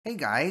Hey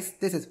guys,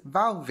 this is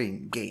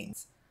Valvin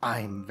Games.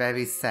 I'm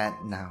very sad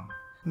now.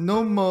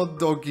 No more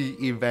doggy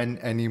event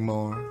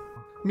anymore.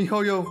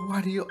 MiHoYo,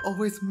 why do you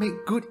always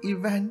make good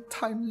event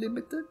time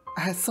limited?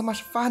 I had so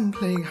much fun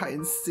playing hide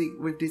and seek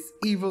with these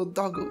evil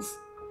doggos,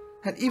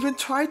 and even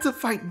tried to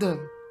fight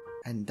them,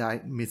 and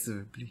died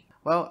miserably.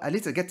 Well, at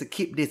least I get to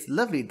keep this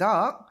lovely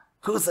dog.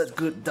 Who's a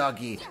good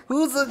doggy?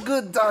 Who's a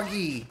good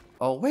doggy?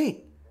 Oh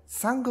wait,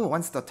 Sango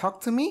wants to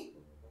talk to me?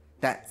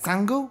 That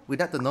Sango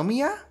without the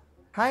Nomiya?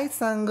 Hi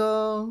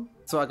Sango.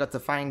 So I got to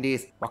find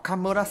this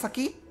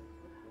Wakamurasaki?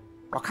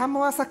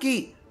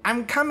 Wakamurasaki,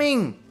 I'm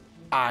coming!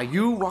 Are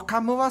you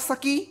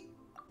Wakamurasaki?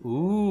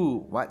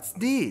 Ooh, what's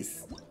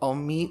this?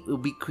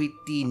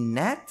 Omni-Ubiquity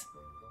Net?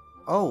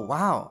 Oh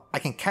wow, I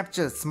can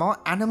capture small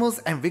animals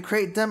and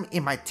recreate them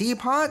in my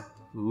teapot?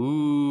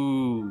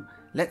 Ooh,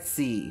 let's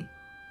see.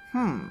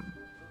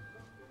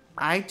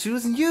 I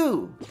choose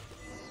you!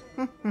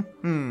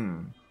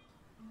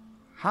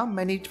 How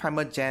many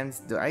primal gems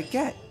do I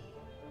get?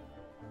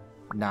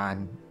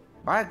 None.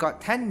 But I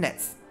got 10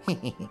 nets.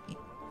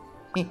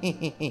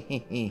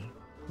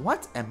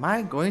 What am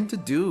I going to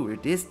do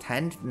with these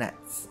 10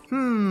 nets?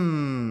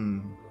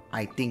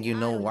 I think you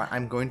know what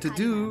I'm going to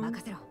do.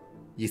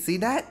 You see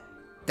that?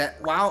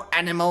 That wild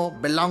animal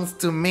belongs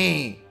to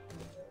me.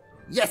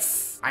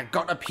 Yes, I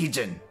got a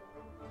pigeon.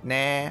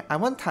 Nah, I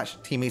won't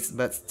touch Timmy's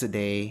birds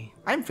today.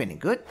 I'm feeling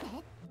good.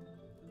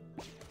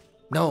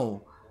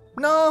 No,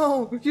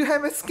 no, you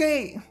have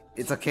escaped.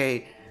 It's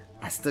okay,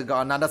 I still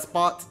got another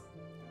spot.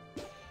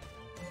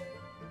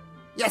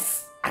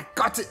 Yes, I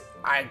got it,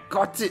 I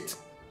got it.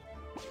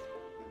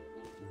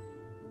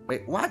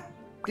 Wait, what?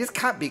 This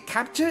can't be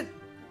captured?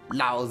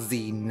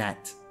 Lousy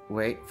net.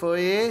 Wait for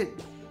it.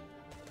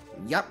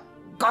 Yup,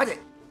 got it.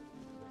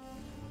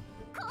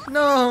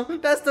 No,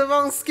 that's the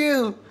wrong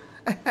skill.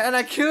 And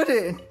I killed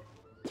it.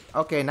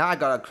 Okay, now I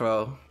got a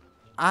crow.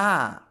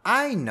 Ah,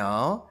 I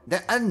know.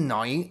 The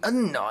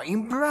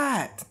annoying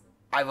brat.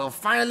 I will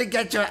finally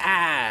get your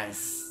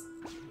ass.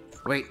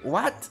 Wait,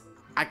 what?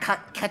 I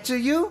can't capture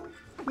you?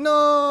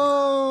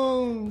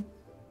 No!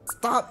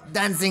 Stop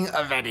dancing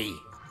already.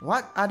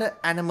 What other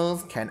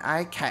animals can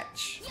I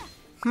catch?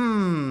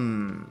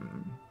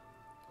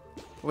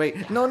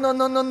 Wait, no.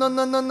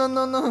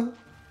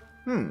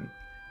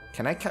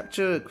 Can I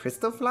capture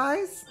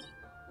Crystalflies?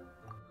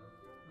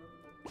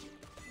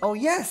 Oh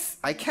yes,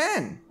 I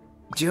can!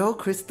 Geo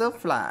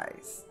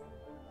Crystalflies.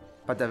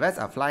 But the rest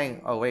are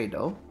flying away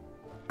though.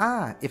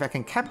 Ah, if I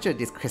can capture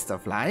these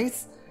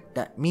Crystalflies,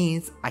 that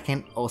means I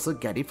can also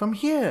get it from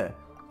here.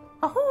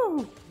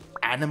 Ahoo!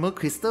 Animal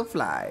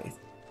Crystalflies,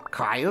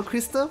 Cryo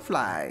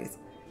Crystalflies,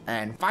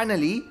 and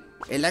finally,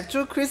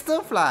 Electro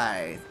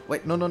Crystalflies.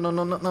 Wait,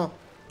 no.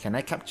 Can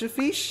I capture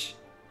fish?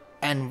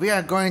 And we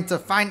are going to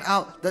find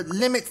out the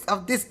limits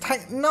of this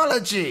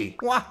technology!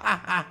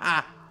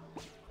 Wahahaha!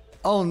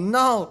 Oh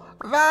no!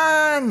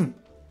 Run!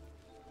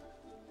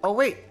 Oh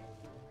wait!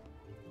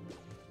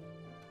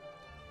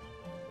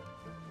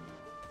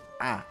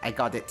 Ah, I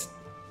got it.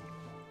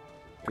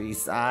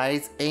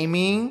 Precise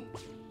aiming.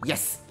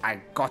 Yes,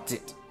 I got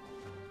it.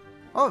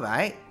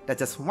 Alright, there's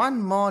just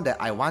one more that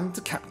I want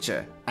to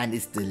capture, and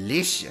it's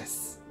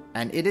delicious.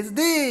 And it is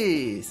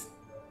this!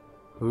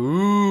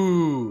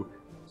 Ooh!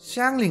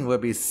 Xiangling will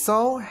be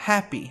so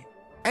happy.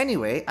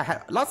 Anyway, I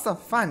had lots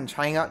of fun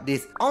trying out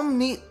this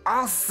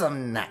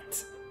Omni-Awesome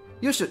Net.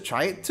 You should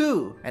try it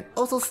too, and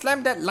also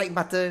slam that like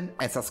button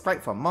and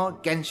subscribe for more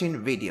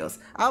Genshin videos.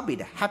 I'll be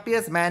the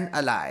happiest man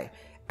alive.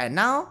 And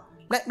now,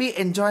 let me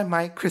enjoy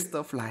my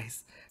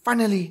Crystalflies.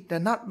 Finally, they're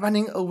not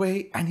running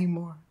away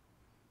anymore.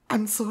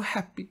 I'm so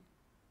happy.